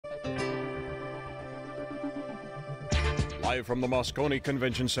Live from the Moscone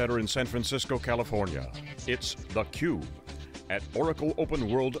Convention Center in San Francisco, California, it's theCUBE at Oracle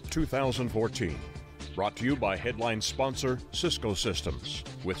OpenWorld 2014. Brought to you by headline sponsor Cisco Systems,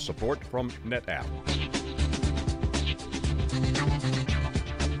 with support from NetApp.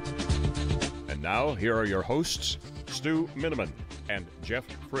 And now, here are your hosts, Stu Miniman and Jeff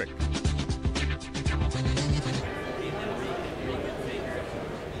Frick.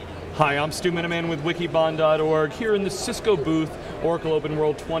 Hi, I'm Stu Miniman with Wikibon.org, here in the Cisco booth, Oracle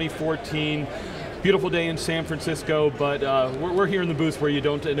OpenWorld 2014. Beautiful day in San Francisco, but we're here in the booth where you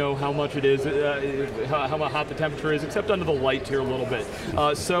don't know how much it is, how hot the temperature is, except under the lights here a little bit.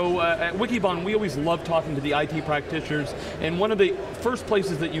 So at Wikibon, we always love talking to the IT practitioners, and one of the first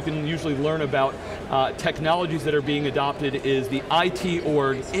places that you can usually learn about technologies that are being adopted is the IT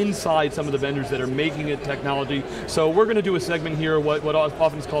org inside some of the vendors that are making it technology. So we're going to do a segment here, what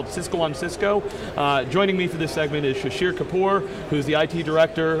often is called Cisco on Cisco. Joining me for this segment is Shishir Kapoor, who's the IT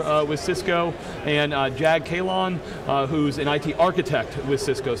director with Cisco, and Jag Kahlon, who's an IT architect with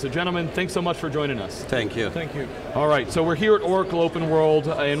Cisco. So gentlemen, thanks so much for joining us. Thank you. Thank you. All right, so we're here at Oracle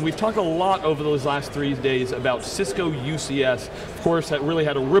OpenWorld, and we've talked a lot over those last 3 days about CiscoUCS. Of course, that really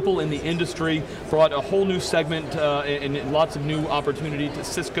had a ripple in the industry, brought a whole new segment and lots of new opportunity to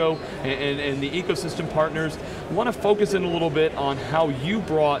Cisco and the ecosystem partners. I want to focus in a little bit on how you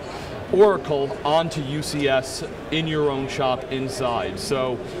brought Oracle onto UCS in your own shop inside.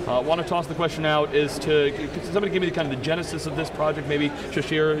 So I want to toss the question out is to, could somebody give me kind of the genesis of this project? Maybe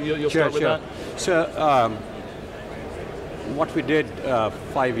Shishir, you'll start with that? So what we did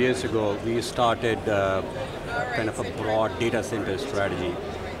 5 years ago, we started kind of a broad data center strategy,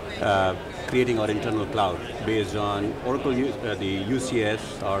 creating our internal cloud based on Oracle, the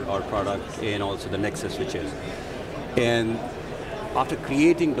UCS, our product, and also the Nexus switches. And after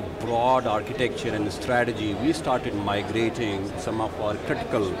creating the broad architecture and the strategy, we started migrating some of our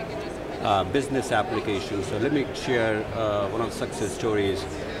critical business applications. So let me share one of the success stories.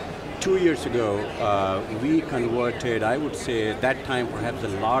 2 years ago, we converted, I would say, at that time perhaps the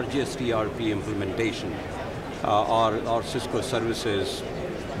largest ERP implementation. Our Cisco services,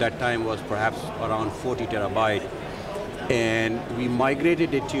 that time was perhaps around 40 terabyte. And we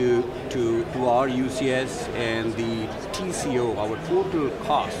migrated it to our UCS, and the TCO, our total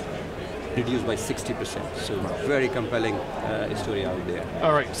cost, reduced by 60%. So very compelling story out there.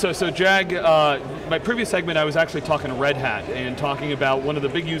 All right, so Jag, my previous segment I was actually talking Red Hat and talking about one of the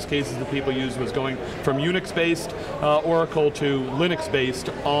big use cases that people use was going from Unix-based Oracle to Linux-based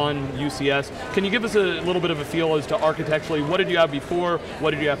on UCS. Can you give us a little bit of a feel as to architecturally, what did you have before,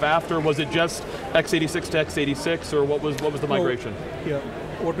 what did you have after? Was it just x86 to x86, or what was the migration? Yeah,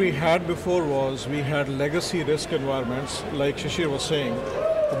 what we had before was we had legacy risk environments, like Shishir was saying,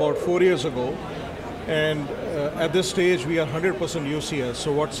 about 4 years ago, and at this stage we are 100% UCS.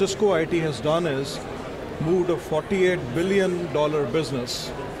 So what Cisco IT has done is moved a $48 billion business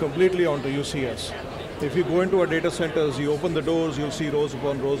completely onto UCS. If you go into our data centers, you open the doors, you'll see rows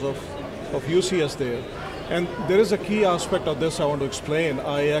upon rows of UCS there. And there is a key aspect of this I want to explain.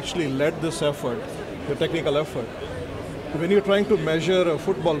 I actually led this effort, the technical effort. When you're trying to measure a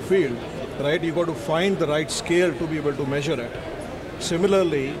football field, right, you got to find the right scale to be able to measure it.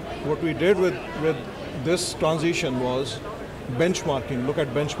 Similarly, what we did with this transition was benchmarking, look at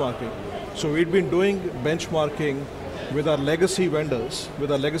benchmarking. So we'd been doing benchmarking with our legacy vendors,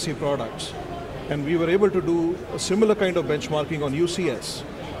 with our legacy products, and we were able to do a similar kind of benchmarking on UCS.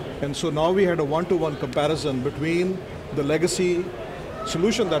 And so now we had a one-to-one comparison between the legacy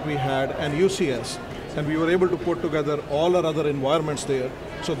solution that we had and UCS, and we were able to put together all our other environments there,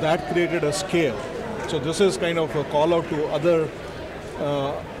 so that created a scale. So this is kind of a call out to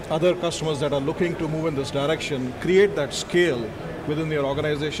other customers that are looking to move in this direction, create that scale within your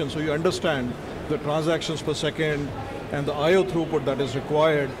organization so you understand the transactions per second and the I/O throughput that is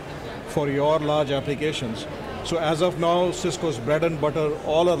required for your large applications. So as of now, Cisco's bread and butter,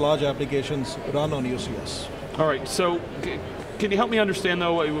 all our large applications run on UCS. All right, so can you help me understand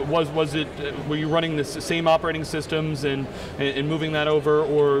though, were you running the same operating systems and moving that over,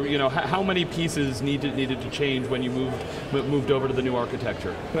 or how many pieces needed to change when you moved over to the new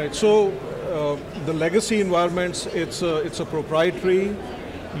architecture? Right, so the legacy environments, it's a proprietary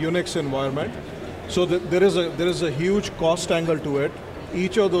Unix environment. So there is a huge cost angle to it.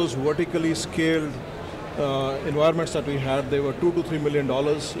 Each of those vertically scaled environments that we had, they were $2 to $3 million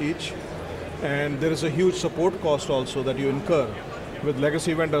each. And there is a huge support cost also that you incur with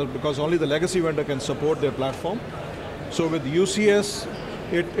legacy vendors, because only the legacy vendor can support their platform. So with UCS,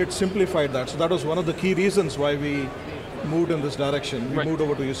 it simplified that. So that was one of the key reasons why we moved in this direction. We moved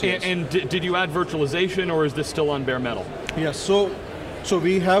over to UCS. And did you add virtualization, or is this still on bare metal? Yes, so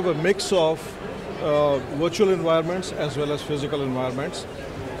we have a mix of virtual environments as well as physical environments.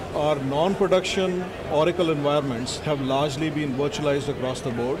 Our non-production Oracle environments have largely been virtualized across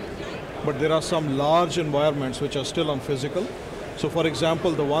the board, but there are some large environments which are still on physical. So for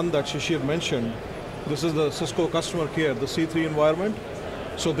example, the one that Shishir mentioned, this is the Cisco customer care, the C3 environment.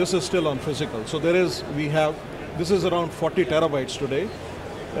 So this is still on physical. So this is around 40 terabytes today.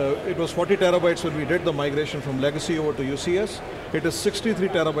 It was 40 terabytes when we did the migration from legacy over to UCS. It is 63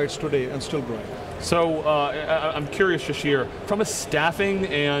 terabytes today and still growing. So I'm curious, Shishir, from a staffing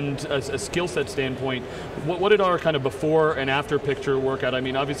and a skill set standpoint, what did our kind of before and after picture work out? I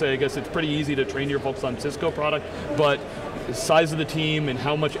mean, obviously, I guess it's pretty easy to train your folks on Cisco product, but the size of the team and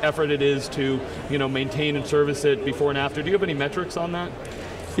how much effort it is to maintain and service it before and after. Do you have any metrics on that?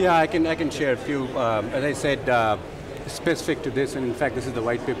 Yeah, I can share a few. As I said, specific to this, and in fact this is the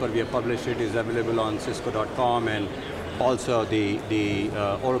white paper we have published, it is available on cisco.com, and also the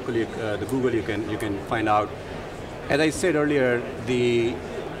Oracle, the Google you can find out. As I said earlier, the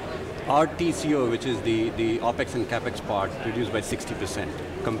RTCO, which is the OpEx and CapEx part, reduced by 60%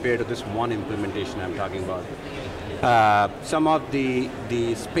 compared to this one implementation I'm talking about. Some of the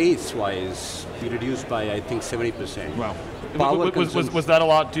space-wise, we reduced by, I think, 70%. Wow. Was that a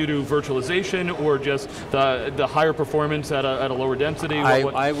lot due to virtualization, or just the higher performance at a lower density?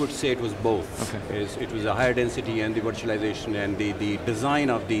 I would say it was both. Okay. It was a higher density and the virtualization, and the design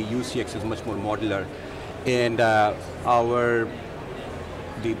of the UCX is much more modular. And the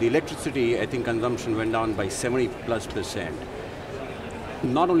electricity, I think, consumption went down by 70+%.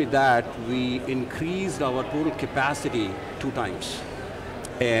 Not only that, we increased our total capacity 2 times.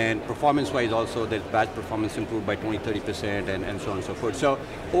 And performance-wise also, the batch performance improved by 20–30% and so on and so forth. So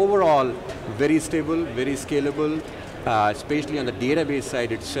overall, very stable, very scalable, especially on the database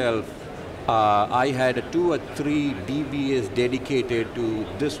side itself. I had 2 or 3 DBAs dedicated to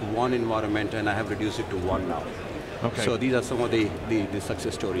this one environment, and I have reduced it to 1 now. Okay. So these are some of the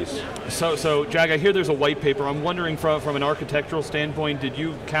success stories. So Jag, I hear there's a white paper. I'm wondering from an architectural standpoint, did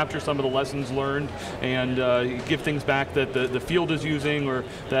you capture some of the lessons learned and give things back that the field is using, or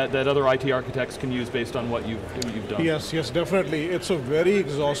that other IT architects can use based on what you've done? Yes, definitely. It's a very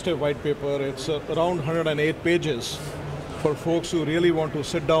exhaustive white paper. It's around 108 pages for folks who really want to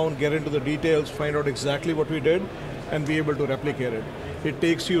sit down, get into the details, find out exactly what we did, and be able to replicate it. It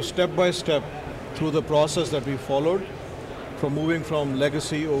takes you step by step through the process that we followed, from moving from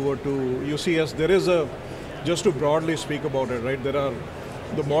legacy over to UCS. There is just to broadly speak about it, right?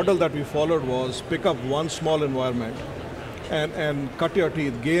 The model that we followed was pick up one small environment and cut your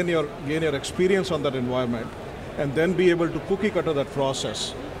teeth, gain your experience on that environment, and then be able to cookie cutter that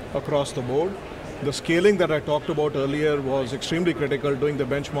process across the board. The scaling that I talked about earlier was extremely critical, doing the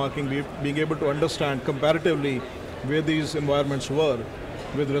benchmarking, being able to understand comparatively where these environments were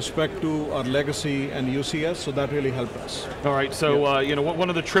with respect to our legacy and UCS, so that really helped us. All right, so one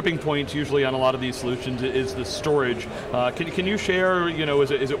of the tripping points usually on a lot of these solutions is the storage. Can you share,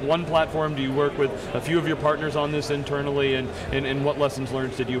 is it one platform? Do you work with a few of your partners on this internally, and what lessons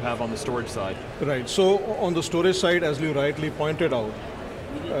learned did you have on the storage side? Right, so on the storage side, as you rightly pointed out,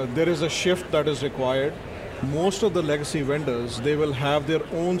 there is a shift that is required. Most of the legacy vendors, they will have their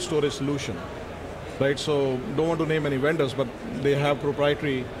own storage solution. Right, so don't want to name any vendors, but they have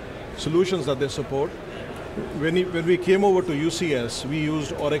proprietary solutions that they support. When we came over to UCS, we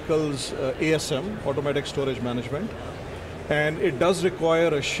used Oracle's ASM, Automatic Storage Management, and it does require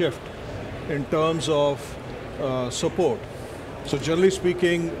a shift in terms of support. So generally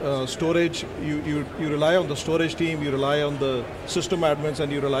speaking, storage, you rely on the storage team, you rely on the system admins,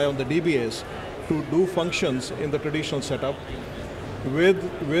 and you rely on the DBAs to do functions in the traditional setup.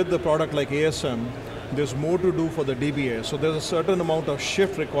 With the product like ASM, there's more to do for the DBA. So there's a certain amount of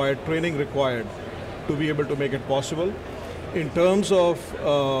shift required, training required to be able to make it possible. In terms of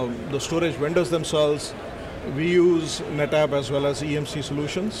the storage vendors themselves, we use NetApp as well as EMC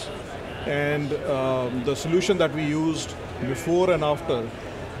solutions. And the solution that we used before and after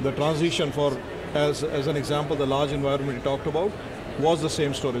the transition for, as an example, the large environment we talked about, was the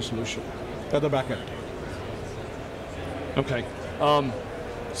same storage solution at the back end. Okay.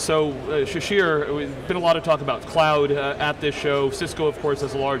 So Shishir, there's been a lot of talk about cloud at this show. Cisco, of course,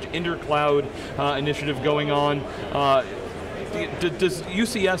 has a large intercloud initiative going on. Does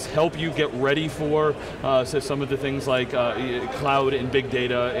UCS help you get ready for some of the things like cloud and big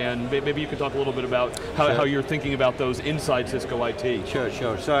data? And maybe you could talk a little bit about how you're thinking about those inside Cisco IT.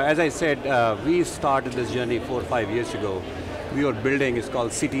 Sure. So as I said, we started this journey 4 or 5 years ago. We were building, it's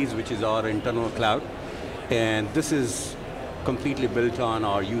called Cities, which is our internal cloud. And this is completely built on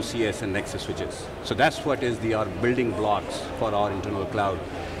our UCS and Nexus switches. So that's what is our building blocks for our internal cloud.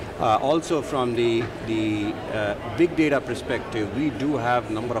 Also from the big data perspective, we do have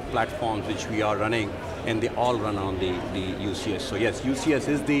a number of platforms which we are running, and they all run on the UCS. So yes, UCS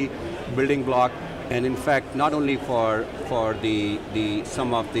is the building block, and in fact, not only for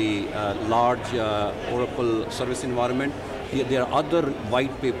some of the large Oracle service environment, there are other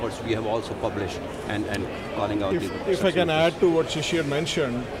white papers we have also published and calling out If I can add to what Shishir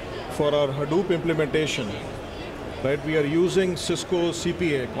mentioned, for our Hadoop implementation, right, we are using Cisco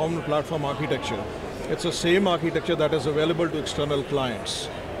CPA, Common Platform Architecture. It's the same architecture that is available to external clients.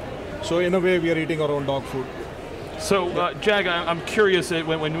 So in a way, we are eating our own dog food. So Jag, I'm curious,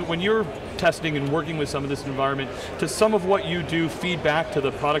 when you're testing and working with some of this environment, does some of what you do feed back to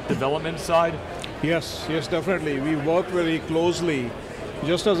the product development side? Yes, definitely. We work very closely.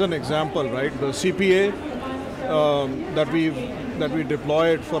 Just as an example, right, the CPA that we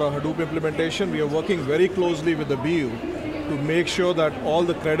deployed for our Hadoop implementation, we are working very closely with the BU to make sure that all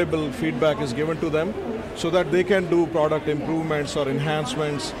the credible feedback is given to them so that they can do product improvements or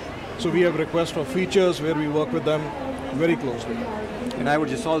enhancements. So we have requests for features where we work with them very closely. And I would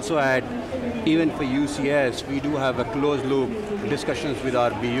just also add, even for UCS, we do have a closed loop discussions with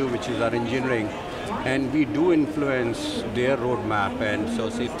our BU, which is our engineering, and we do influence their roadmap, and so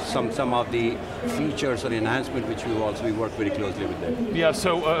some of the features or enhancement which we work very closely with them. Yeah,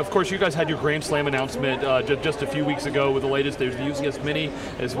 so of course you guys had your Grand Slam announcement just a few weeks ago with the latest. There's the UCS Mini,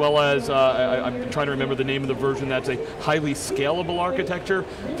 as well as, I'm trying to remember the name of the version, that's a highly scalable architecture.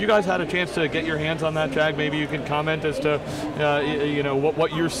 If you guys had a chance to get your hands on that, Jag, maybe you can comment as to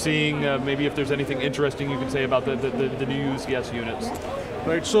what you're seeing, maybe if there's anything interesting you can say about the new UCS units.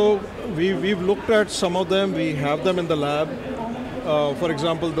 Right, so we've looked at some of them, we have them in the lab. For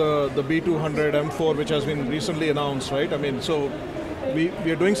example, the B200 M4, which has been recently announced, right? I mean, so we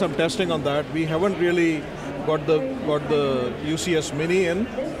are doing some testing on that. We haven't really got the UCS Mini in,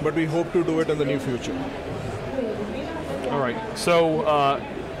 but we hope to do it in the near future. All right, so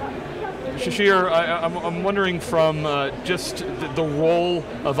Shishir, I'm wondering from just the role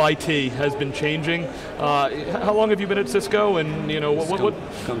of IT has been changing. How long have you been at Cisco, and what?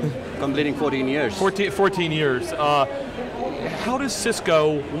 Completing 14 years. 14 years. How does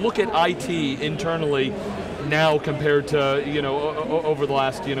Cisco look at IT internally now compared to over the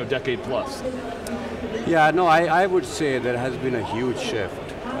last decade plus? Yeah, no, I would say there has been a huge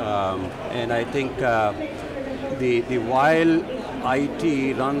shift, and I think while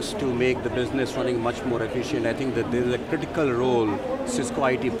IT runs to make the business running much more efficient, I think that there is a critical role Cisco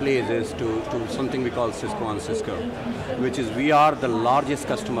IT plays is to something we call Cisco on Cisco, which is we are the largest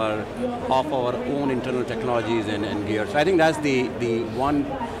customer of our own internal technologies and gear. So I think that's the one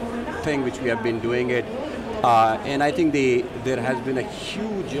thing which we have been doing it, and I think there has been a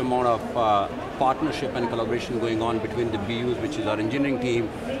huge amount of partnership and collaboration going on between the BUs, which is our engineering team,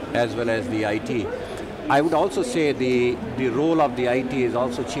 as well as the IT. I would also say the role of the IT is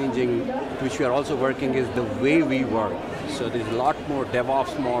also changing, which we are also working, is the way we work. So there's a lot more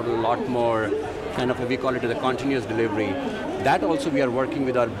DevOps model, a lot more kind of, we call it the continuous delivery. That also we are working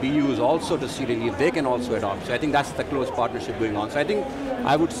with our BUs also to see if they can also adopt. So I think that's the close partnership going on. So I think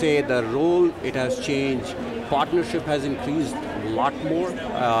I would say the role, it has changed. Partnership has increased a lot more,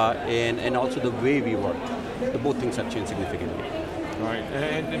 and also the way we work. Both things have changed significantly. Right,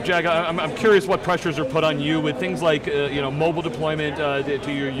 and Jag, I'm curious what pressures are put on you with things like mobile deployment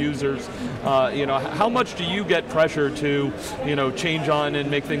to your users. How much do you get pressure to change on and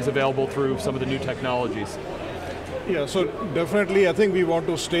make things available through some of the new technologies? Yeah, so definitely I think we want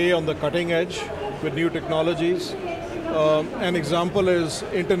to stay on the cutting edge with new technologies. An example is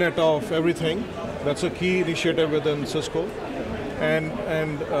Internet of Everything. That's a key initiative within Cisco.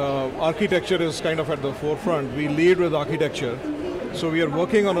 And architecture is kind of at the forefront. We lead with architecture. So we are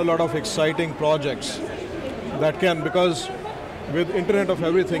working on a lot of exciting projects that can, because with Internet of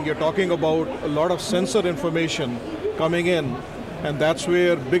Everything, you're talking about a lot of sensor information coming in, and that's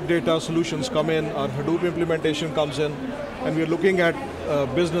where big data solutions come in, our Hadoop implementation comes in, and we're looking at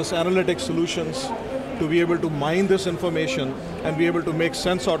business analytics solutions to be able to mine this information and be able to make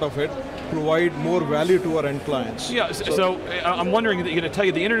sense out of it, provide more value to our end clients. Yeah, so I'm wondering, to tell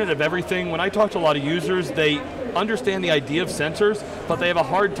you, the Internet of Everything, when I talk to a lot of users, they understand the idea of sensors, but they have a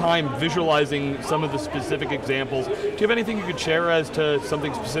hard time visualizing some of the specific examples. Do you have anything you could share as to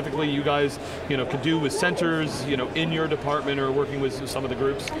something specifically you guys could do with sensors in your department or working with some of the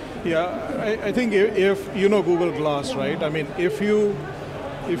groups? Yeah, I think if you know Google Glass, right? I mean, if you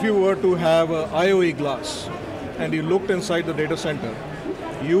were to have an IoE glass and you looked inside the data center,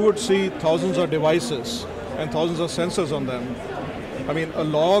 you would see thousands of devices and thousands of sensors on them. I mean, a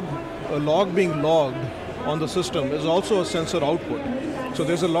log being logged on the system is also a sensor output. So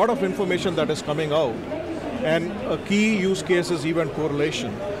there's a lot of information that is coming out. And a key use case is event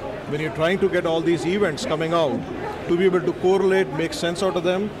correlation. When you're trying to get all these events coming out, to be able to correlate, make sense out of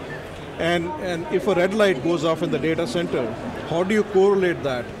them, and if a red light goes off in the data center, how do you correlate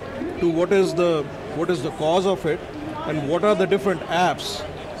that to what is the cause of it, and what are the different apps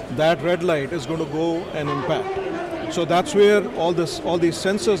that red light is going to go and impact. So that's where all these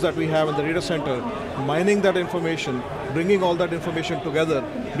sensors that we have in the data center, mining that information, bringing all that information together,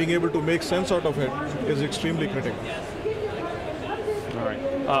 being able to make sense out of it is extremely critical. All right.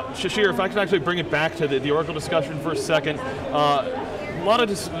 Shishir, if I can actually bring it back to the Oracle discussion for a second.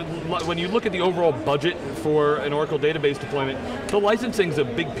 When you look at the overall budget for an Oracle database deployment, the licensing is a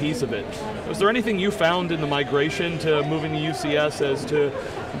big piece of it. Was there anything you found in the migration to moving to UCS as to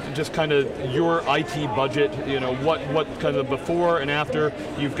just kind of your IT budget, what kind of before and after,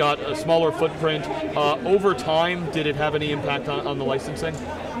 you've got a smaller footprint. Over time, did it have any impact on the licensing?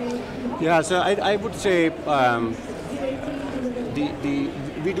 Yeah, so I would say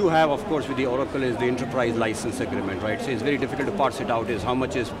we do have, of course, with the Oracle is the enterprise license agreement, right? So it's very difficult to parse it out is how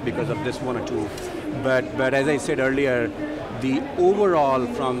much is because of this one or two. But as I said earlier, the overall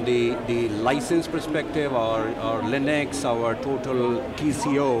from the license perspective, our Linux, our total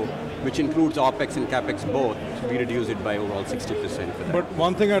TCO, which includes OpEx and CapEx both, we reduce it by overall 60% for that. But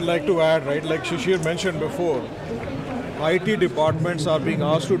one thing I'd like to add, right, like Shishir mentioned before, IT departments are being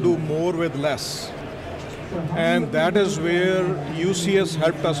asked to do more with less. And that is where UCS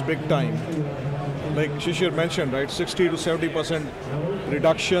helped us big time. Like Shishir mentioned, right, 60 to 70%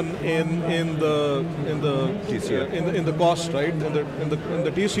 reduction in the TCO. in the cost, right? In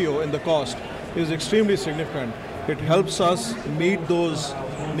the TCO, in the cost is extremely significant. It helps us meet those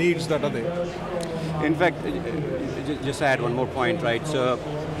needs that are there. In fact, just add one more point, right? So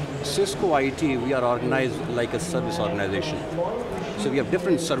Cisco IT, we are organized like a service organization. So we have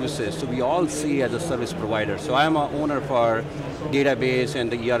different services, so we all see as a service provider. So I am an owner for database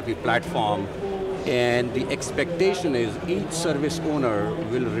and the ERP platform, and the expectation is each service owner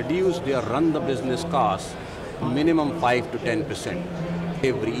will reduce their run the business costs minimum 5 to 10%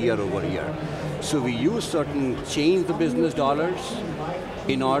 every year over year. So we use certain change the business dollars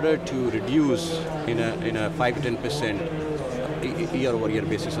in order to reduce in a 5 to 10% year over year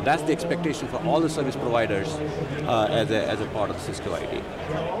basis. So that's the expectation for all the service providers as a part of Cisco ID.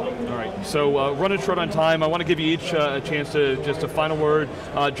 All right, so running short on time, I want to give you each a chance to just a final word.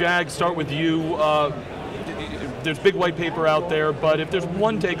 Jag, start with you. There's big white paper out there, but if there's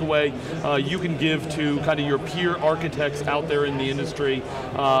one takeaway you can give to kind of your peer architects out there in the industry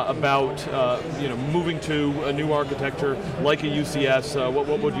about moving to a new architecture like a UCS,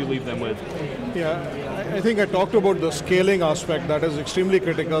 what would you leave them with? Yeah, I think I talked about the scaling aspect. That is extremely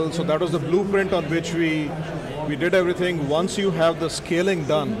critical. So that was the blueprint on which we did everything. Once you have the scaling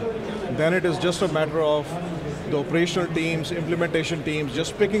done, then it is just a matter of the operational teams, implementation teams,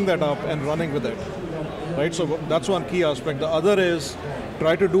 just picking that up and running with it. Right, so that's one key aspect. The other is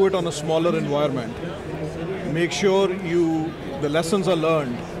try to do it on a smaller environment. Make sure the lessons are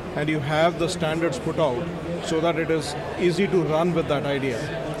learned and you have the standards put out so that it is easy to run with that idea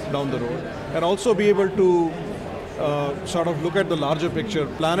down the road. And also be able to sort of look at the larger picture,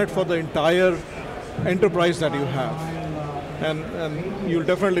 plan it for the entire enterprise that you have. And you'll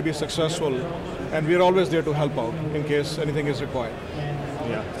definitely be successful. And we're always there to help out in case anything is required.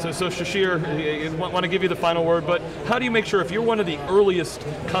 Yeah, so Shishir, I want to give you the final word, but how do you make sure, if you're one of the earliest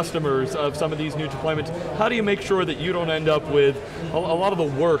customers of some of these new deployments, how do you make sure that you don't end up with a lot of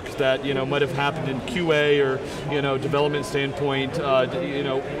the work that might have happened in QA or development standpoint? How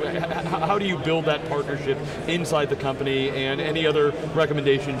do you build that partnership inside the company, and any other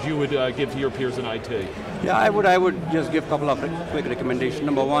recommendations you would give to your peers in IT? Yeah, I would just give a couple of quick recommendations.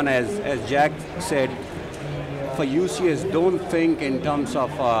 Number one, as Jag said, for UCS, don't think in terms of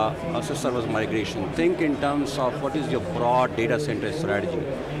a service migration. Think in terms of what is your broad data center strategy.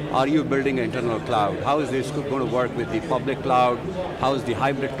 Are you building an internal cloud? How is this going to work with the public cloud? How is the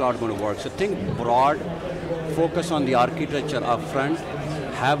hybrid cloud going to work? So think broad, focus on the architecture up front,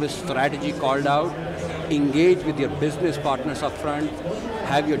 have a strategy called out, engage with your business partners up front,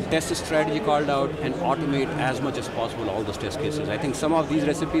 have your test strategy called out, and automate as much as possible all those test cases. I think some of these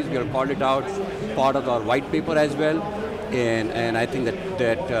recipes, we have called it out, part of our white paper as well, and I think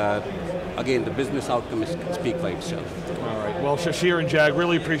that again, the business outcomes speak for itself. All right. Well, Shishir and Jag,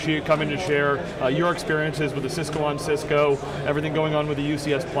 really appreciate you coming to share your experiences with the Cisco on Cisco, everything going on with the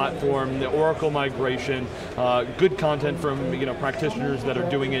UCS platform, the Oracle migration, good content from practitioners that are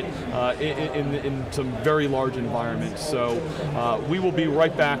doing it in some very large environments. So we will be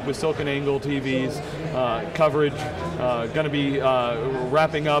right back with SiliconANGLE TV's coverage, going to be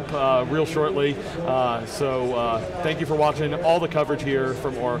wrapping up real shortly. So thank you for watching all the coverage here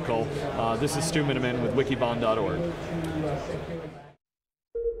from Oracle. This is Stu Miniman with wikibon.org.